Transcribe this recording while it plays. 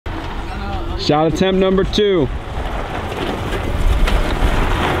Shot attempt number 2.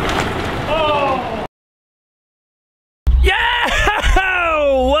 Oh!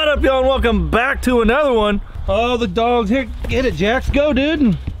 Yeah! What up, y'all, and welcome back to another one. Oh, the dogs here. Get it, Jax. Go,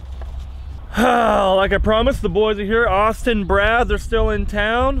 dude. Like I promised, the boys are here. Austin, Brad, they're still in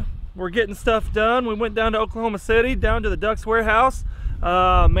town. We're getting stuff done. We went down to Oklahoma City, down to the DUX warehouse.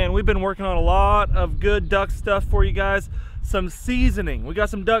 Man, we've been working on a lot of good duck stuff for you guys. Some seasoning. We got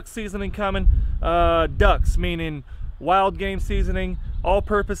some duck seasoning coming. Ducks, meaning wild game seasoning,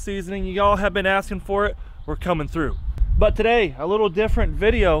 all-purpose seasoning. You all have been asking for it. We're coming through. But today, a little different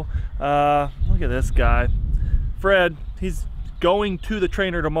video. Look at this guy. Fred, he's going to the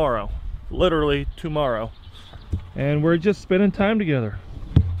trainer tomorrow. Literally tomorrow. And we're just spending time together.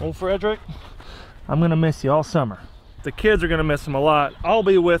 Old Frederick, I'm gonna miss you all summer. The kids are gonna miss him a lot. I'll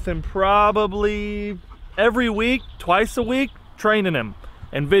be with him probably every week, twice a week, training him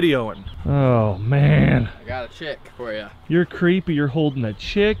and videoing. Oh man. I got a chick for you. You're creepy. You're holding a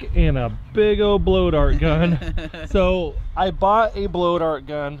chick and a big old blow dart gun. So I bought a blow dart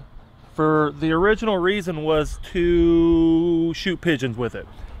gun for the original reason was to shoot pigeons with it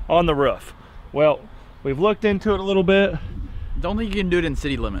on the roof. Well, we've looked into it a little bit. Don't think you can do it in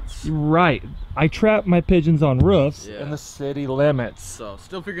city limits. Right. I trap my pigeons on roofs in the city limits. So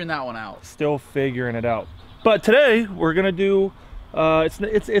still figuring that one out. Still figuring it out. But today we're gonna do we're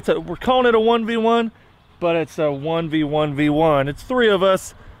calling it a 1v1, but it's a 1v1v1. It's 3 of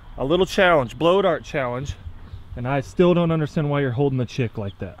us, a little challenge, blow dart challenge. And I still don't understand why you're holding the chick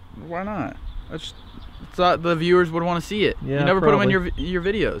like that. Why not? That's thought the viewers would want to see it. Yeah, you never probably. put them in your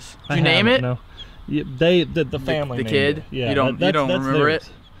videos. Did you name it? No. Yeah, the family the kid? it. Yeah, you don't remember it?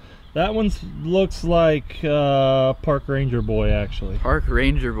 That one looks like Park Ranger Boy, actually. Park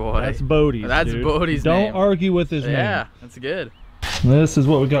Ranger Boy. That's Bodie's. That's dude. Bodie's name. Don't argue with his name. Yeah, that's good. This is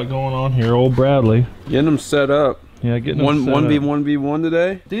what we got going on here, old Bradley. Getting them set up. Yeah, getting them set up. 1v1v1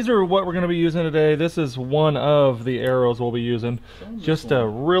 today. These are what we're going to be using today. This is one of the arrows we'll be using. Just a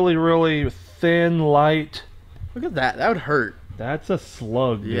really, really thin, light. Look at that. That would hurt. That's a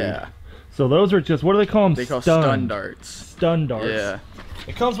slug, dude. Yeah. So those are just, what do they call them? They call stun darts. Stun darts. Yeah.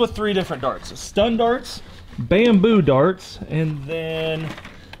 It comes with 3 different darts. Stun darts, bamboo darts, and then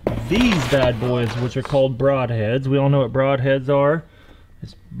these bad boys, which are called broadheads. We all know what broadheads are.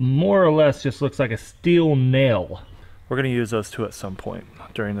 It's more or less just looks like a steel nail. We're gonna use those 2 at some point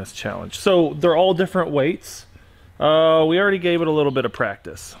during this challenge. So they're all different weights. We already gave it a little bit of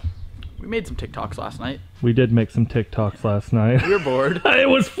practice. We made some TikToks last night. We did make some TikToks last night. We were bored. It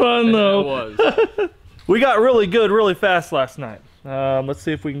was fun though. It was. We got really good really fast last night. Let's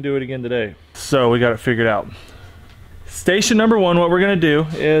see if we can do it again today. So we got it figured out. Station number 1, what we're gonna do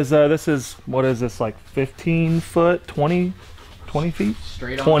is, this is, what is this, like 15 foot, 20 feet?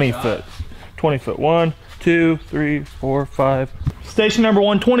 Straight on 20 foot. 20 foot. 1, 2, 3, 4, 5. Station number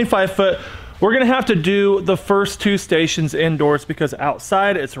 1, 25 foot. We're gonna have to do the first 2 stations indoors because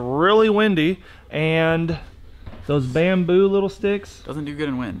outside it's really windy and those bamboo little sticks. Doesn't do good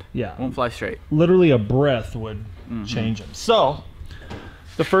in wind. Yeah. Won't fly straight. Literally a breath would change them. So,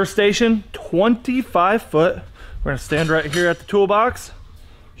 the first station, 25 foot. We're gonna stand right here at the toolbox,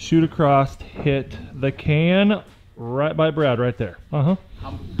 shoot across, hit the can right by Brad right there. How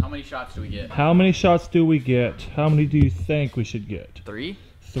many shots do we get? How many shots do we get? How many do you think we should get? 3?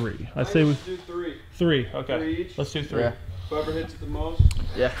 3. I say we do 3. 3. Okay. 3 each. Let's do 3. Yeah. Whoever hits it the most.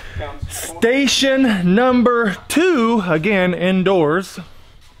 Yeah. Counts. Station number 2, again indoors,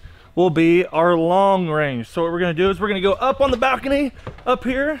 will be our long range. So what we're gonna do is we're gonna go up on the balcony, up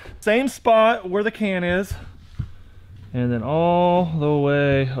here, same spot where the can is, and then all the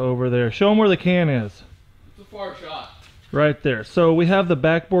way over there. Show them where the can is. It's a far shot. Right there. So we have the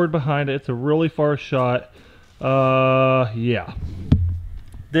backboard behind it. It's a really far shot. Yeah.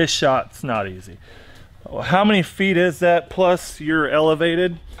 This shot's not easy. How many feet is that plus you're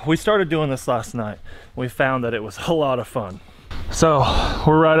elevated? We started doing this last night. We found that it was a lot of fun. So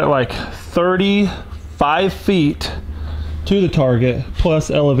we're right at like 35 feet to the target plus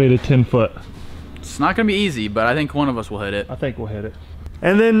elevated 10 foot. It's not gonna be easy, but I think one of us will hit it. I think we'll hit it.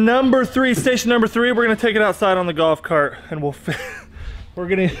 And then number 3, station number 3, we're gonna take it outside on the golf cart and we're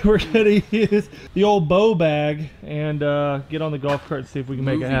gonna use the old bow bag and get on the golf cart and see if we can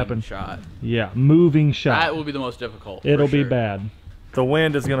make it happen. Shot. Yeah, moving shot. That will be the most difficult. It'll be bad. The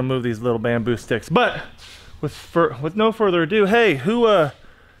wind is gonna move these little bamboo sticks. But with no further ado, hey, whoever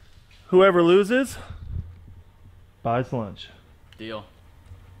loses buys lunch. Deal.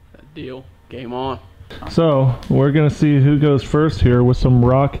 Deal. Game on. So we're gonna see who goes first here with some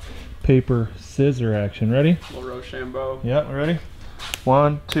rock, paper, scissor action. Ready? Little Rochambeau. Yeah, ready?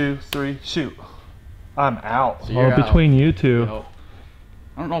 1, 2, 3, shoot. I'm out. So you're between you two. Yo,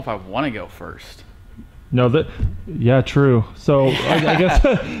 I don't know if I want to go first. No, yeah, true. So I guess.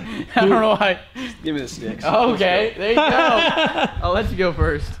 I don't know why. Give me the sticks. Okay, there you go. I'll let you go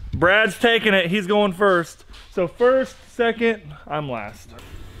first. Brad's taking it. He's going first. So first, second, I'm last.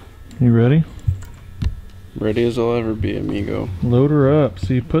 You ready? Ready as I'll ever be, amigo. Load her up.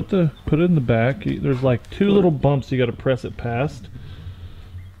 So you put it in the back. There's like 2 little bumps you got to press it past.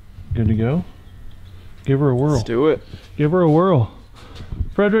 Good to go. Give her a whirl. Let's do it. Give her a whirl.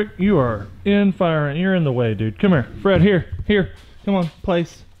 Frederick, you are in fire. You're in the way, dude. Come here. Fred, here. Come on,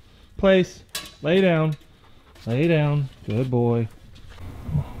 place. Lay down. Good boy.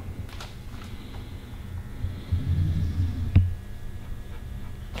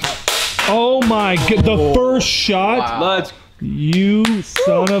 Oh my god, the first shot. Wow. Let's. You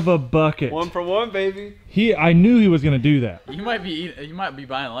son of a bucket. 1 for 1, baby. I knew he was gonna do that. You might be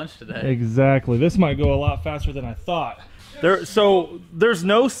buying lunch today. Exactly. This might go a lot faster than I thought. So there's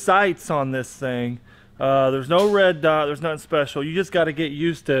no sights on this thing. There's no red dot. There's nothing special. You just got to get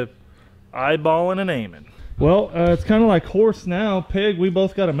used to eyeballing and aiming. Well, it's kind of like horse now. Pig, we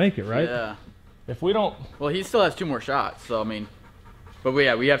both got to make it, right? Yeah. If we don't... Well, he still has 2 more shots, so I mean... But we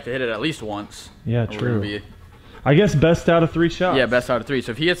have to hit it at least once. Yeah, true. I guess best out of 3 shots. Yeah, best out of 3.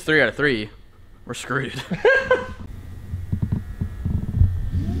 So if he hits 3 out of 3, we're screwed.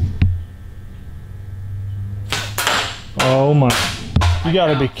 Oh my... You got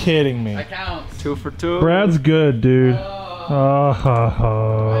to be kidding me. That counts. 2 for 2. Brad's good, dude.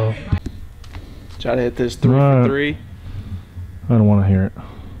 Try to hit this 3 for 3. I don't want to hear it.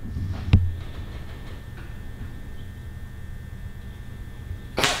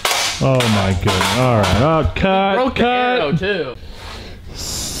 Oh my goodness. Alright. Oh, Broke the arrow too.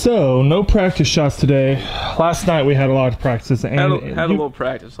 So, no practice shots today. Last night we had a lot of practice. And Had a little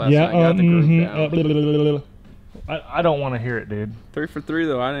practice last night. Got the groove down. I don't want to hear it, dude. 3 for 3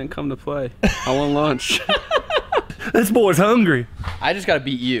 though. I didn't come to play. I want lunch. This boy's hungry. I just got to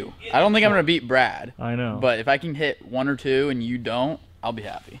beat you. I don't think I'm going to beat Brad. I know. But if I can hit 1 or 2 and you don't, I'll be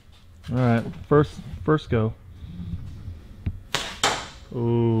happy. Alright, first go.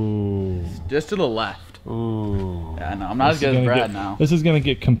 Ooh. Just to the left. Ooh. Yeah, no, I'm not as good as Brad now. This is going to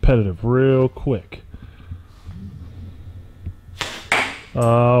get competitive real quick.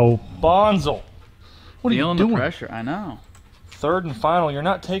 Oh, Bonzel. What are you doing? The pressure, I know. 3rd and final. You're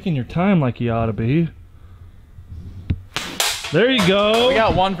not taking your time like you ought to be. There you go. We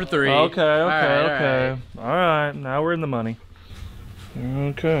got 1 for 3. Okay. All right. All right, now we're in the money.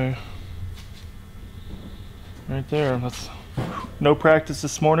 Okay. Right there. That's no practice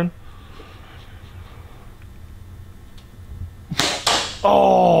this morning.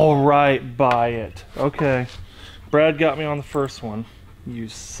 Oh, right by it. Okay. Brad got me on the first one. You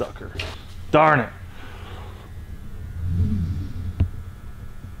sucker. Darn it.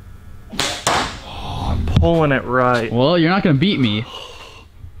 Oh, I'm pulling it right. Well, you're not going to beat me.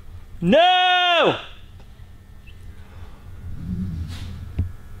 No!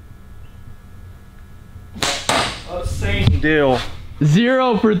 Same deal.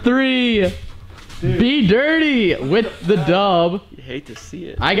 0 for 3. Dude. Be dirty with the dub. You hate to see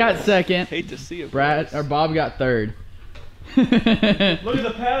it. I got 2nd. Hate to see it. Brad or Bob got 3rd. Look at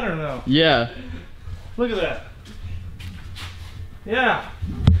the pattern though. Yeah. Look at that. Yeah.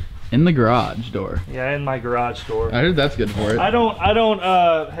 In the garage door. Yeah, in my garage door. I heard that's good for it.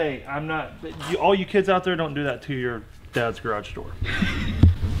 Hey, I'm not, all you kids out there, don't do that to your dad's garage door.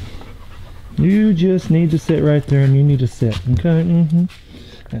 You just need to sit right there and you need to sit, okay? Mm-hmm.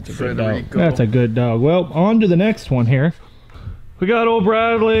 That's a good dog. That's a good dog. Well, on to the next one here. We got old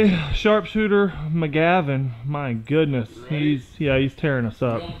Bradley, sharpshooter McGavin. My goodness, he's tearing us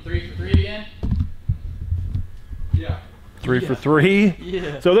up. Going 3 for 3 again? Yeah. 3 for 3.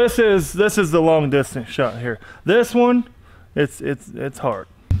 Yeah. So this is the long distance shot here. This one, it's hard.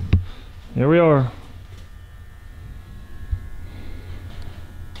 Here we are.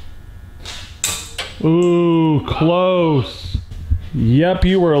 Ooh, close. Yep,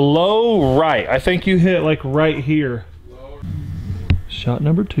 you were low right. I think you hit like right here. Shot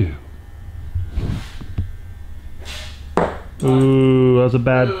number 2. Ooh, that was a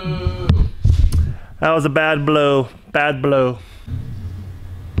bad. That was a bad blow. Bad blow.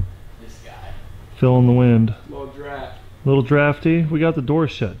 This guy. Feeling the wind. Little draft. Little drafty. We got the door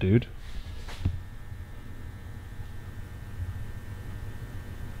shut, dude.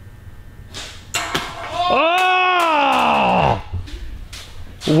 Oh!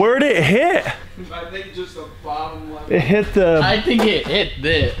 Where'd it hit? I think just the bottom left. It hit the. I think it hit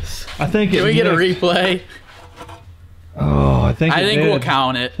this. I think Can we get a replay? Oh, think we'll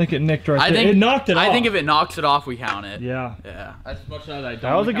count it. I think it nicked right there. It knocked it off. I think if it knocks it off, we count it. Yeah. Yeah. As much as I don't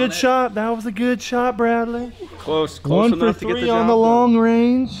That was a good shot. That was a good shot, Bradley. Close 1 for enough to get 3 the on the job long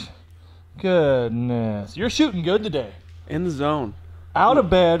range. Goodness. You're shooting good today. in the zone. Out of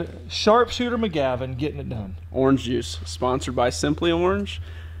bed, sharpshooter McGavin getting it done. Orange juice, sponsored by Simply Orange.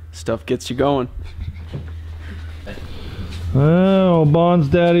 Stuff gets you going. Oh, Bond's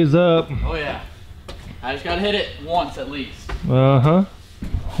daddy's up. Oh yeah. I just gotta hit it once at least. Uh-huh.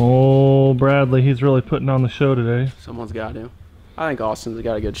 Oh, Bradley, he's really putting on the show today. Someone's got to. I think Austin's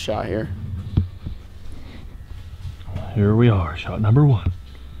got a good shot here. Here we are, shot number 1.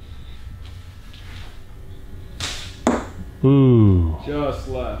 Ooh. Just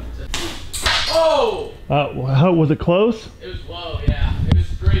left. Oh! How was it close? It was low, yeah. It was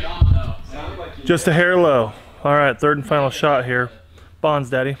straight on though. Sounded like you Just a hair low. All right, third and final shot here. Bond's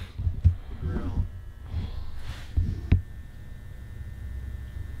daddy.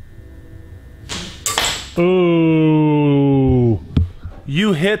 Ooh.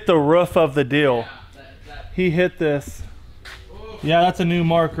 You hit the roof of the deal. He hit this. Yeah, that's a new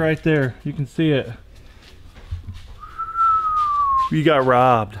mark right there. You can see it. You got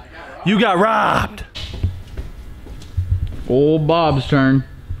robbed. You got robbed. Old Bob's turn.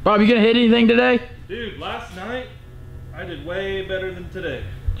 Bob, you gonna hit anything today? Dude, last night I did way better than today.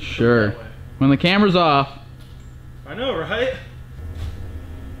 Sure. When the camera's off. I know, right?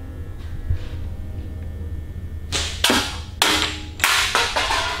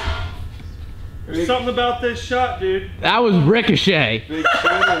 There's something about this shot, dude. That was ricochet. big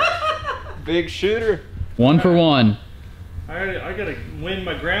shooter. Big shooter. 1 for 1. I gotta win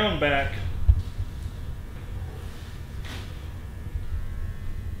my ground back.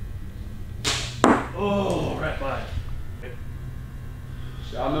 Oh, right by.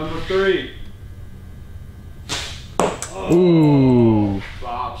 Shot number 3. Ooh.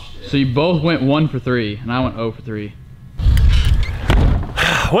 Botched it. So you both went 1 for 3, and I went 0 for 3.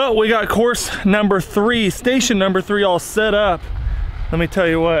 Well, we got course number 3, station number 3 all set up. Let me tell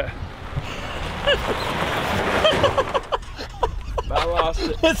you what. I lost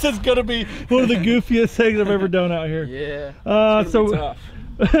it. This is gonna be one of the goofiest things I've ever done out here. Yeah. So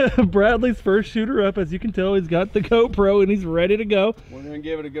Bradley's first shooter up. As you can tell, he's got the GoPro and he's ready to go. We're gonna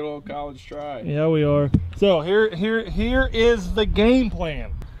give it a good old college try. Yeah, we are. So here is the game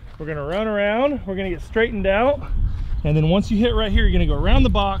plan. We're gonna run around. We're gonna get straightened out, and then once you hit right here, you're gonna go around the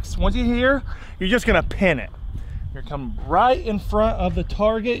box. Once you hit here, you're just gonna pin it. You're coming right in front of the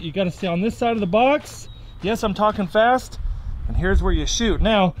target. You got to stay on this side of the box. Yes, I'm talking fast. And here's where you shoot.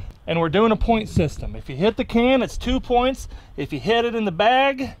 Now, and we're doing a point system. If you hit the can, it's 2 points. If you hit it in the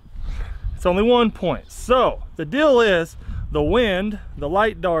bag, it's only 1 point. So the deal is the wind, the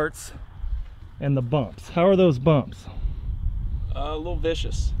light darts, and the bumps. How are those bumps? A little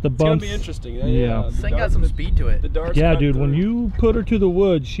vicious. The It's bumps. gonna be interesting. Yeah. This thing got some speed to it. The darts Yeah, cut dude, when through. you put her to the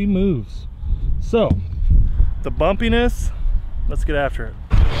wood, she moves. So the bumpiness, let's get after it.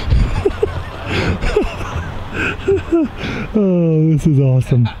 Oh, this is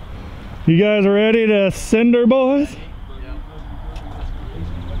awesome. You guys ready to send her, boys?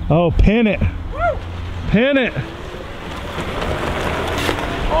 Oh, pin it. Pin it.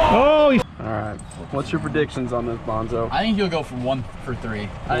 Oh, All right. What's your predictions on this, Bonzo? I think you'll go for 1 for 3.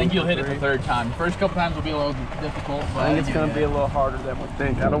 I think you'll hit it the 3rd time. The first couple times will be a little difficult, but I think it's gonna be a little harder than we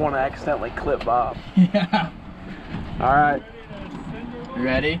think. I don't want to accidentally clip Bob. Yeah. All right. You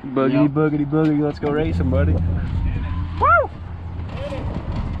ready? Boogity, boogity, boogity. Let's go racing, buddy. Woo!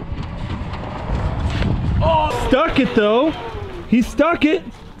 oh, stuck it though. He stuck it.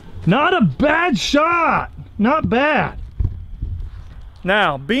 Not a bad shot. Not bad.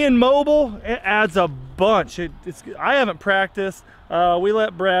 Now, being mobile, it adds a bunch. I haven't practiced. We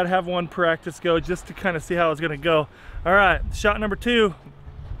let Brad have one practice go just to kind of see how it's gonna go. All right, shot number 2.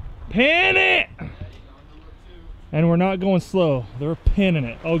 Pin it! And we're not going slow. They're pinning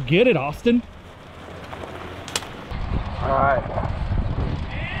it. Oh, get it, Austin. All right.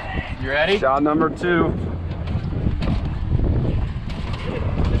 You ready? Shot number 2.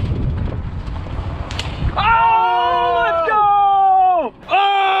 Oh, let's go!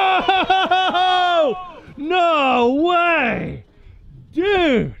 Oh, no way!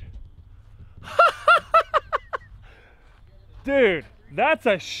 Dude! Dude, that's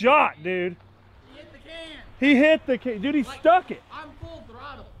a shot, dude. He hit the can. He hit the can. Dude, he stuck it. I'm full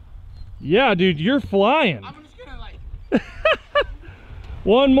throttle. Yeah, dude, you're flying. I'm just gonna like...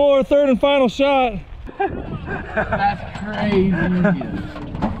 One more, third and final shot. That's crazy.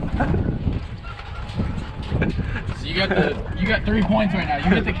 So you got 3 points right now. You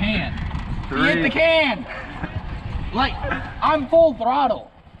hit the can. You hit the can. Like, I'm full throttle.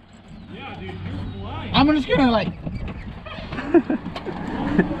 Yeah, dude, you're flying. I'm just gonna like.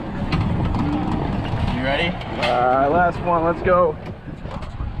 You ready? Alright, last one, let's go.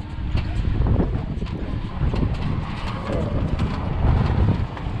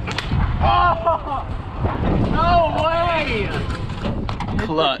 Oh! No way!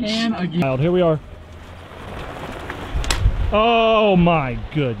 Clutch. Here we are. Oh my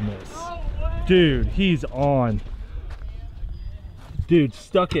goodness. Dude, he's on. Dude,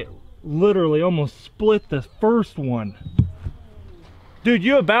 stuck it. Literally almost split the first one. Dude,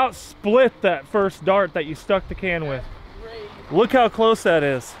 you about split that first dart that you stuck the can with. Look how close that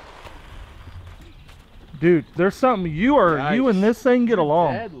is. Dude, there's something, you and this thing get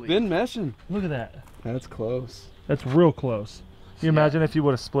along. Deadly. Been meshing. Look at that. That's close. That's real close. Can you imagine if you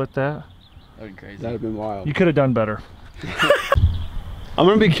would have split that? That'd be crazy. That'd have been wild. You could have done better. I'm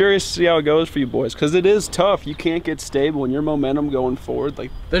gonna be curious to see how it goes for you boys, because it is tough. You can't get stable and your momentum going forward.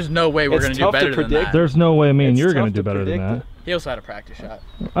 Like, there's no way we're gonna do better than that. There's no way me and you're gonna tough do to better than predict that. He also had a practice shot.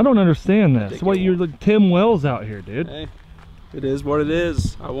 I don't understand this. What, you're like Tim Wells out here, dude. Hey, it is what it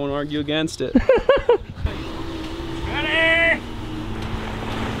is. I won't argue against it. Ready?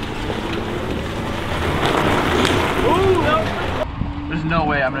 Ooh, There's no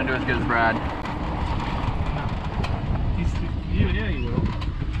way I'm gonna do as good as Brad. yeah, you will.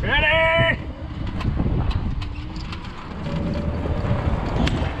 Ready?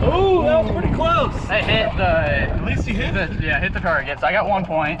 Ooh, that was pretty close. Hey, hit the. At least you hit it. Yeah, hit the target. So I got 1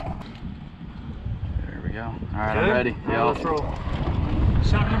 point. There we go. All right, I'm ready. Yeah, let's roll.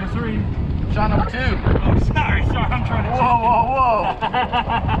 Shot number 3. Shot number 2. Oh, sorry, I'm trying to. Whoa.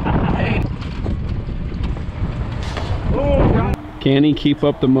 Hey. Oh, God. Can he keep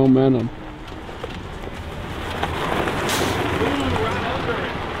up the momentum?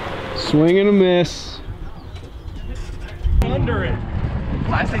 Swing and a miss. Under it.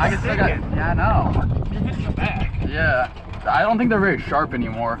 I can still got. Yeah, I know. You're hitting the back. Yeah. I don't think they're very sharp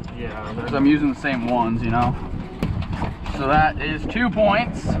anymore. Yeah. Because I'm using the same ones, you know. So that is 2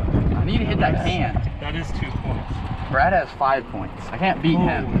 points. I need to hit that can. That is 2 points. Brad has 5 points. I can't beat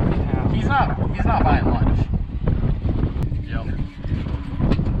him. Cow. He's not buying lunch. Yep.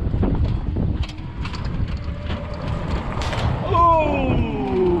 Oh!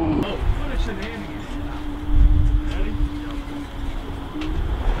 What a shenanigans. Ready?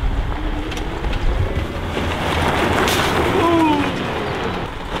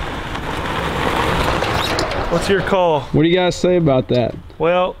 What's your call? What do you guys say about that?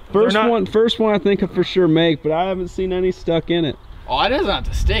 Well, First one I think I for sure make, but I haven't seen any stuck in it. Oh, it doesn't have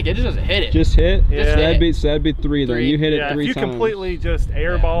to stick. It just doesn't hit it. Just hit? Yeah. So that'd be 3 then. You hit it 3 if you times. completely just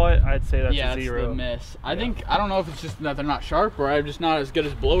airball it, I'd say that's yeah, a 0. that's the miss. I don't know if it's just that they're not sharp or I'm just not as good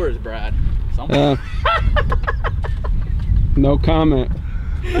as blower as Brad. No comment.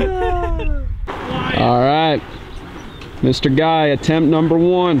 All right, Mr. Guy, attempt number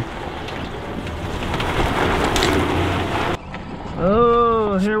 1.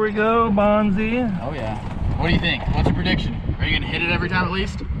 Oh, here we go, Bonzi. Oh yeah. What do you think? What's your prediction? Are you gonna hit it every time at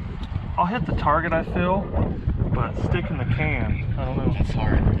least? I'll hit the target, I feel, but sticking the can, I don't know. That's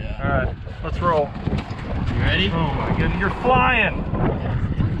hard. Yeah. All right, let's roll. You ready? Oh my goodness, you're flying.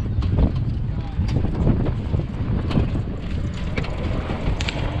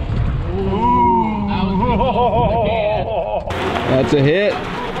 Ooh. That's a hit.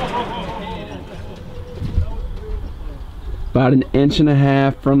 About 1.5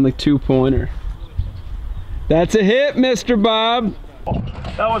 inches from the 2-pointer. That's a hit, Mr. Bob.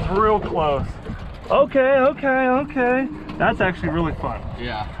 That was real close. Okay. That's actually really fun.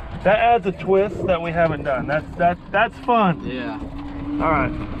 Yeah. That adds a twist that we haven't done. That's fun. Yeah. All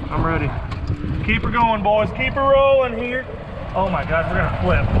right, I'm ready. Keep her going, boys. Keep her rolling here. Oh my God, we're gonna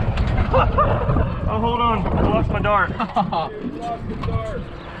flip. Oh, hold on. I lost my dart. You lost the dart.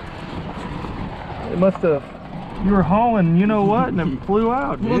 It must have. You were hauling, you know what, and it flew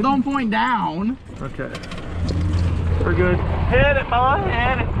out, dude. Well, don't point down. Okay. We're good. Hit it, boy.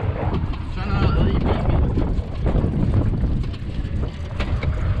 Hit it. Trying to let you beat me.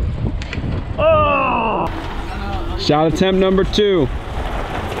 Oh! Shot attempt number 2.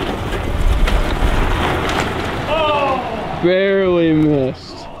 Oh! Barely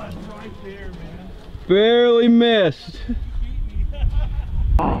missed. Oh, that's right there, man. Barely missed.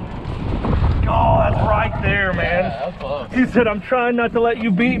 Oh, that's right there, man. Yeah, that's close. He said, I'm trying not to let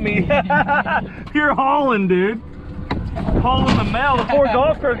you beat me. You're hauling, dude. Hauling the mail. The poor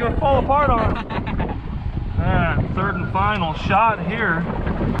golf cart's gonna fall apart on him. Third and final shot here.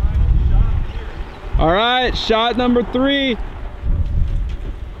 All right, shot number 3.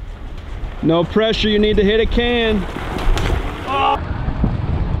 No pressure, you need to hit a can.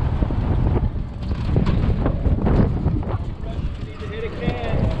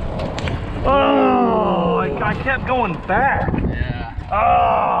 Oh, I kept going back.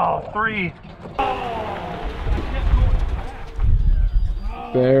 Yeah. Oh, 3.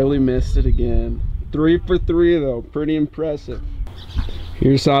 Barely missed it again. 3 for 3 though, pretty impressive.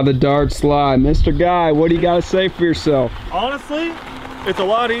 Here's how the darts slide. Mr. Guy, what do you got to say for yourself? Honestly, it's a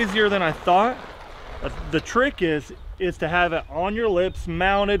lot easier than I thought. The trick is to have it on your lips,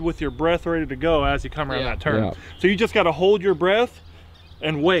 mounted with your breath ready to go as you come around that turn. Yeah. So you just got to hold your breath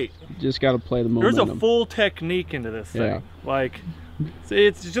and wait. Just got to play the momentum. There's a full technique into this thing. Yeah. Like,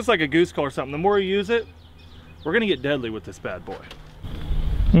 it's just like a goose call or something. The more you use it, we're gonna get deadly with this bad boy.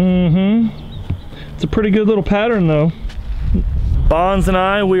 It's a pretty good little pattern though. Bonds and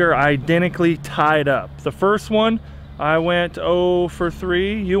I, we are identically tied up. The first one, I went 0 for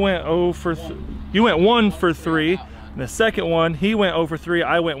 3. You went 0 for you went 1 for 3. And the second one, he went 0 for 3.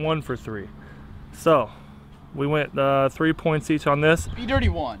 I went 1 for 3. So we went 3 points each on this. Be dirty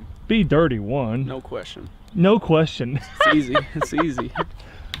 1. Be dirty 1. No question. No question. It's easy. It's easy.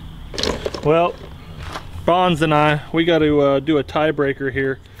 Well, Bonds and I, we got to do a tiebreaker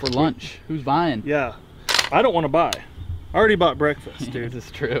here. For lunch. Who's buying? Yeah, I don't want to buy. I already bought breakfast, dude. This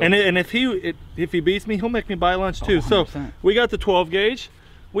is true. And if he beats me, he'll make me buy lunch too. So 100%. we got the 12 gauge.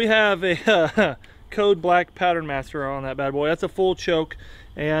 We have a Code Black Pattern Master on that bad boy. That's a full choke,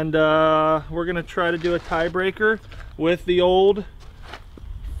 and we're gonna try to do a tiebreaker with the old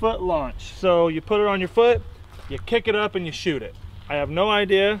foot launch. So you put it on your foot, you kick it up, and you shoot it. I have no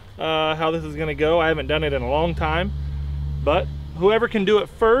idea how this is gonna go. I haven't done it in a long time, but whoever can do it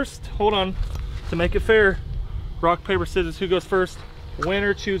first, hold on, to make it fair, rock, paper, scissors, who goes first?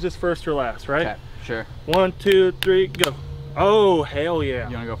 Winner chooses first or last, right? Okay, sure. 1, 2, 3, go. Oh, hell yeah.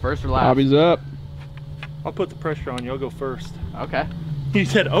 You wanna go first or last? Bobby's up. I'll put the pressure on you, I'll go first. Okay. He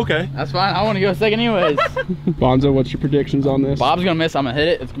said, okay. That's fine, I wanna go second anyways. Bonzo, what's your predictions on this? Bob's gonna miss, I'm gonna hit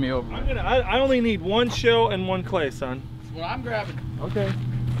it, it's gonna be over. I only need 1 shell and 1 clay, son. That's what I'm grabbing. Okay.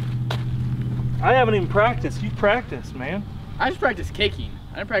 I haven't even practiced. You practiced, man. I just practice kicking.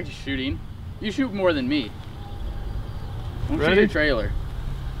 I didn't practice shooting. You shoot more than me. Don't shoot Ready? your trailer.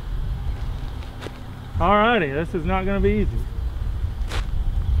 Alrighty, this is not gonna be easy.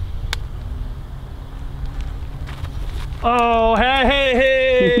 Oh,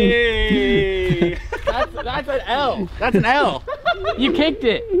 hey. That's an L. That's an L. You kicked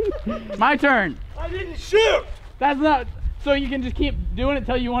it. My turn. I didn't shoot. That's not, so you can just keep doing it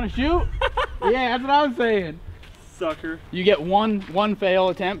till you want to shoot? Yeah, that's what I was saying. Sucker. You get one fail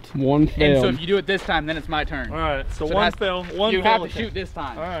attempt. One fail. And so if you do it this time, then it's my turn. Alright, so it one has- fail, one You fail have to attempt. shoot this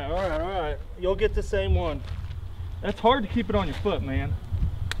time. Alright. You'll get the same one. That's hard to keep it on your foot, man.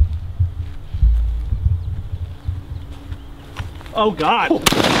 Oh, God.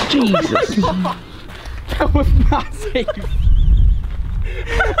 Jesus. That was not safe.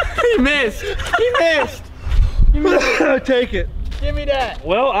 He missed. He missed. Give me that. Take it. Give me that.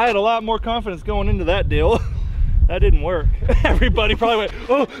 Well, I had a lot more confidence going into that deal. That didn't work. Everybody probably went,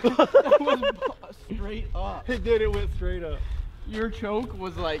 oh. That was straight up. It did, it went straight up. Your choke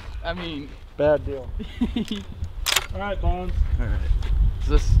was like, I mean. Bad deal. All right, Bonds. All right. Is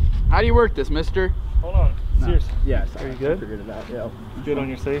this, how do you work this, mister? Hold on. No. Seriously. Yes. Are you good? Figured it out, yeah. Good on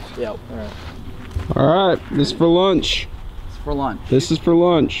your safe? Yep. All right. All right, this is for lunch. It's for lunch. This is for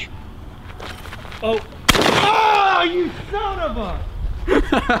lunch. Oh. Oh, you son of a.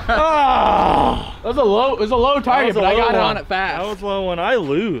 Oh. It was a low target, but I got it on it fast. That was low one. I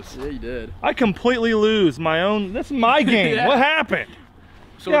lose. Yeah, you did. I completely lose my own. This is my game. Yeah. What happened?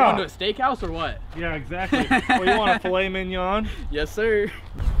 So Yeah. we're going to a steakhouse or what? Yeah, exactly. Well, you want a filet mignon? Yes, sir.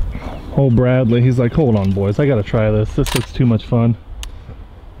 Oh, Bradley, he's like, hold on, boys, I gotta try this. This looks too much fun.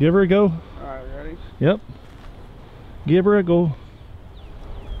 Give her a go. All right, ready? Yep. Give her a go.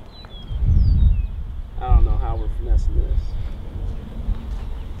 I don't know how we're finessing this.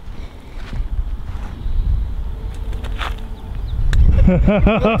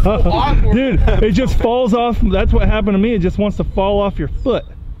 Awkward. Dude, it just falls off. That's what happened to me. It just wants to fall off your foot.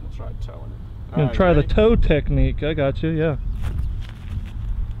 I'll try towing it. I'm gonna try the toe technique. I got you, yeah.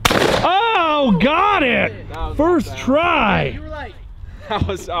 Oh, got it! was First not bad. try. You were like, I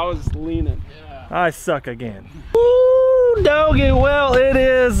was leaning. yeah. I suck again. Woo, doggy. Well, it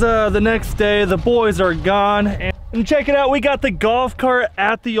is the next day. The boys are gone. And check it out. We got the golf cart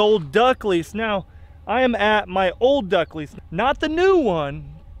at the old duck lease. Now, I am at my old duck lease, not the new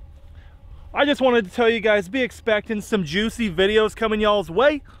one. I just wanted to tell you guys, be expecting some juicy videos coming y'all's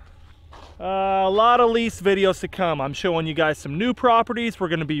way. A lot of lease videos to come. I'm showing you guys some new properties. We're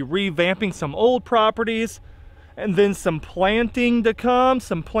going to be revamping some old properties. And then some planting to come.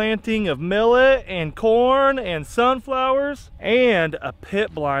 Some planting of millet and corn and sunflowers. And a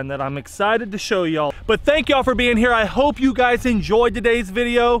pit blind that I'm excited to show y'all. But thank y'all for being here. I hope you guys enjoyed today's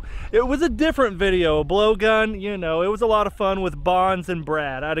video. It was a different video. Blowgun, you know, it was a lot of fun with Bonds and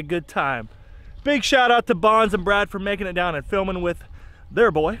Brad. I had a good time. Big shout out to Bonds and Brad for making it down and filming with their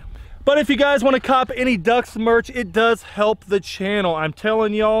boy. But if you guys want to cop any DUX merch, it does help the channel. I'm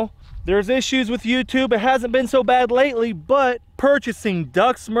telling y'all, there's issues with YouTube. It hasn't been so bad lately, but purchasing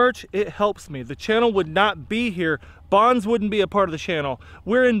DUX merch, it helps me. The channel would not be here. Bonds wouldn't be a part of the channel.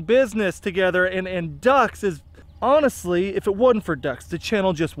 We're in business together, and DUX is, honestly, if it wasn't for DUX, the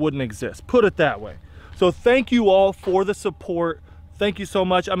channel just wouldn't exist. Put it that way. So thank you all for the support. Thank you so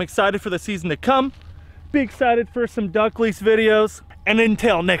much. I'm excited for the season to come. Be excited for some duck lease videos. And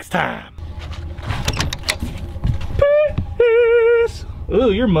until next time. Peace.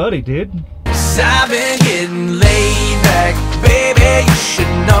 Ooh, you're muddy, dude. I've been getting laid back, baby, you should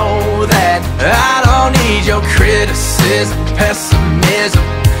know that I don't need your criticism, pessimism.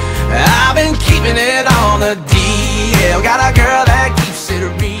 I've been keeping it on the DL, got a girl that keeps it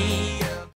real.